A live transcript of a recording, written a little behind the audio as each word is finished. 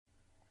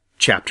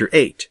Chapter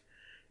 8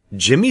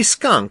 Jimmy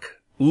Skunk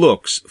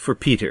Looks for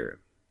Peter.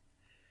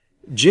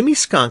 Jimmy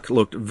Skunk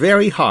looked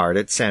very hard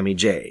at Sammy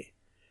Jay.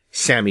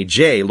 Sammy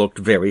Jay looked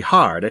very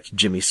hard at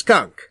Jimmy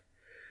Skunk.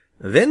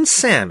 Then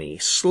Sammy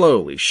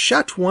slowly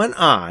shut one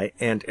eye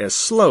and as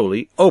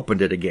slowly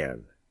opened it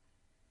again.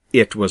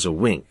 It was a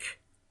wink.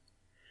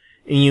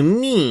 "You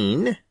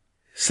mean,"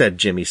 said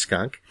Jimmy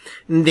Skunk,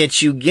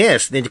 "that you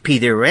guessed that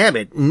Peter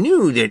Rabbit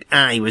knew that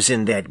I was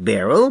in that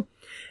barrel,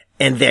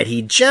 and that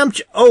he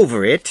jumped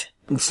over it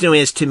so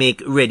as to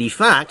make Reddy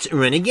Fox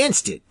run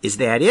against it. Is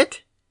that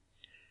it?"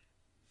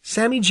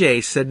 Sammy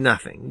Jay said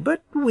nothing,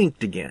 but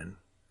winked again.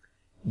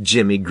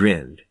 Jimmy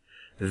grinned.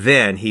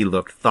 Then he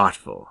looked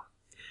thoughtful.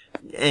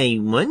 "I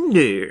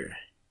wonder,"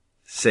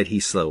 said he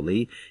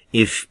slowly,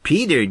 "if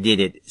Peter did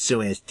it so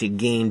as to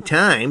gain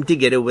time to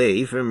get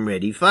away from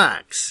Reddy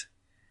Fox."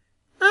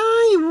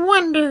 "I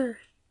wonder,"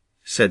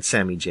 said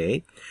Sammy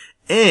Jay.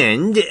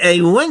 "And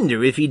I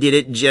wonder if he did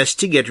it just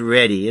to get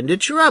Reddy into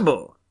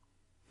trouble,"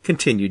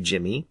 continued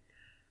Jimmy.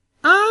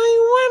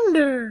 "I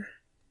wonder,"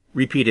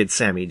 repeated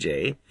Sammy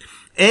Jay.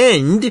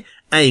 "And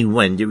I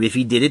wonder if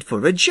he did it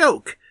for a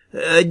joke,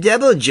 a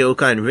double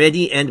joke on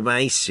Reddy and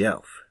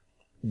myself."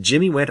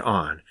 Jimmy went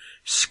on,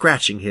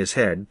 scratching his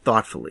head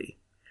thoughtfully.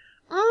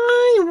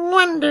 "I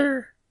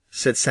wonder,"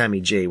 said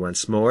Sammy Jay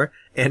once more,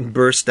 and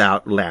burst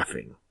out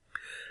laughing.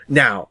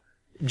 Now,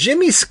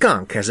 Jimmy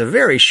Skunk has a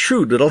very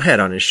shrewd little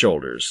head on his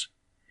shoulders.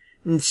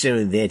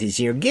 "So that is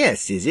your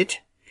guess, is it?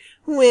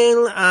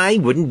 Well, I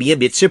wouldn't be a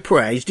bit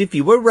surprised if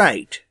you were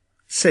right,"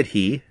 said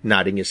he,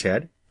 nodding his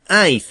head.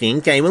 "I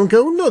think I will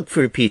go look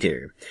for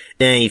Peter.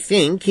 I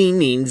think he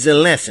needs a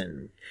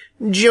lesson.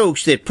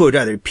 Jokes that put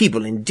other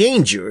people in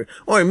danger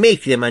or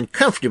make them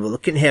uncomfortable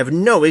can have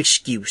no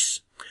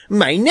excuse.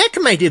 My neck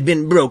might have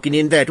been broken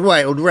in that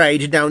wild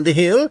ride down the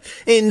hill,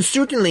 and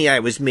certainly I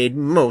was made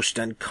most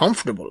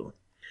uncomfortable.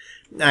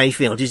 I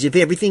felt as if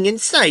everything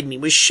inside me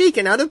was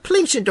shaken out of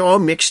place and all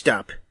mixed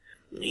up.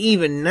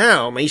 Even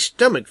now my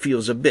stomach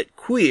feels a bit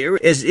queer,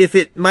 as if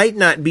it might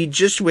not be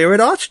just where it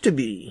ought to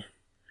be.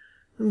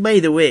 By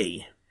the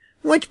way,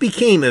 what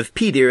became of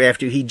Peter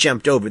after he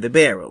jumped over the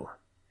barrel?"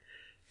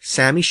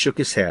 Sammy shook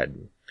his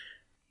head.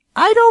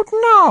 "I don't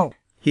know,"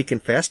 he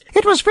confessed.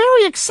 "It was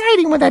very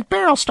exciting when that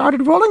barrel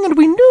started rolling, and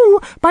we knew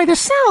by the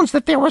sounds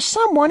that there was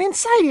someone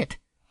inside it.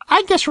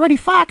 I guess Reddy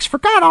Fox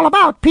forgot all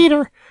about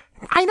Peter.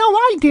 I know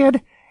I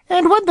did.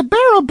 And when the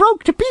barrel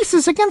broke to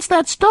pieces against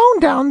that stone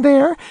down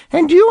there,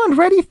 and you and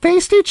Reddy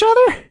faced each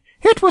other,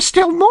 it was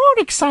still more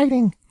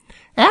exciting.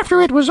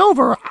 After it was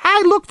over,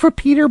 I looked for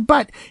Peter,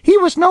 but he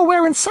was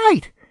nowhere in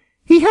sight.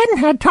 He hadn't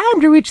had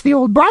time to reach the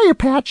old briar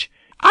patch.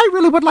 I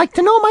really would like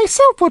to know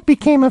myself what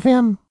became of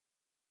him."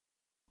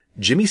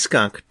 Jimmy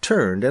Skunk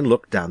turned and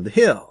looked down the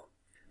hill.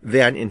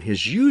 Then, in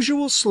his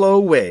usual slow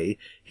way,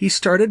 he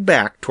started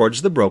back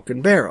towards the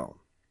broken barrel.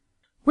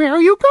 "Where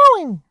are you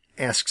going?"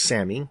 asked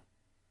Sammy.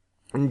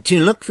 "To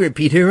look for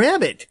Peter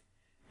Rabbit,"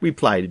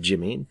 replied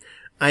Jimmy.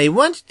 "I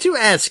want to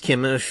ask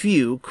him a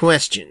few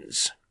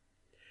questions."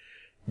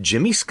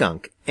 Jimmy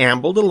Skunk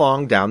ambled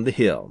along down the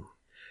hill.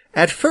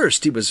 At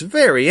first he was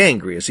very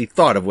angry as he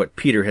thought of what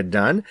Peter had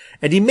done,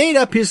 and he made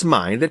up his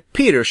mind that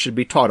Peter should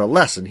be taught a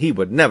lesson he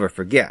would never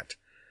forget.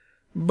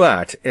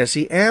 But as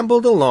he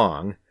ambled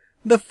along,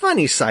 the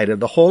funny side of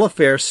the whole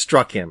affair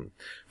struck him,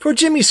 for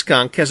Jimmy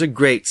Skunk has a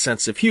great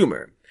sense of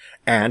humor,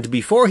 and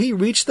before he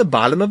reached the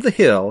bottom of the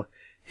hill,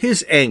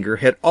 his anger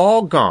had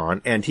all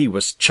gone and he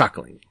was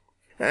chuckling.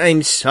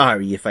 "I'm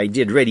sorry if I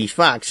did Reddy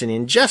Fox an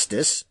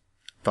injustice,"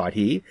 thought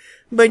he,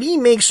 "but he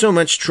makes so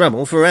much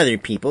trouble for other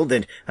people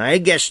that I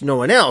guess no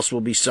one else will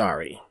be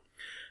sorry.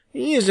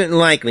 He isn't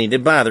likely to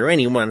bother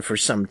anyone for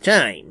some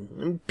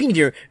time.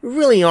 Peter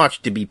really ought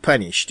to be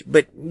punished,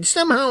 but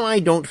somehow I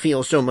don't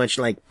feel so much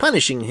like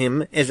punishing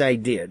him as I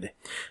did.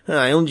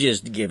 I'll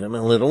just give him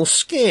a little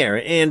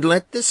scare and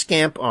let the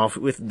scamp off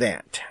with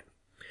that.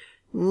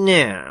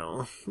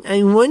 Now,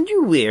 I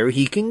wonder where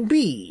he can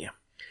be.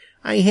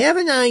 I have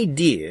an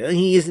idea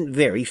he isn't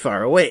very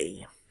far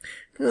away.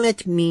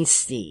 Let me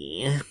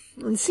see.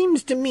 It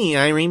seems to me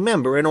I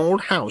remember an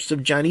old house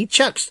of Johnny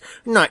Chuck's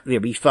not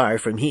very far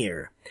from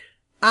here.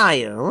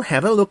 I'll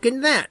have a look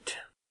in that."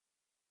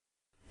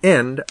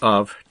 End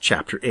of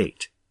Chapter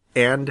 8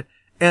 and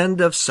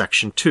end of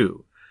Section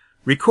 2.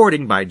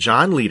 Recording by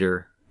John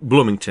Leader,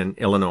 Bloomington,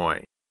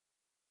 Illinois.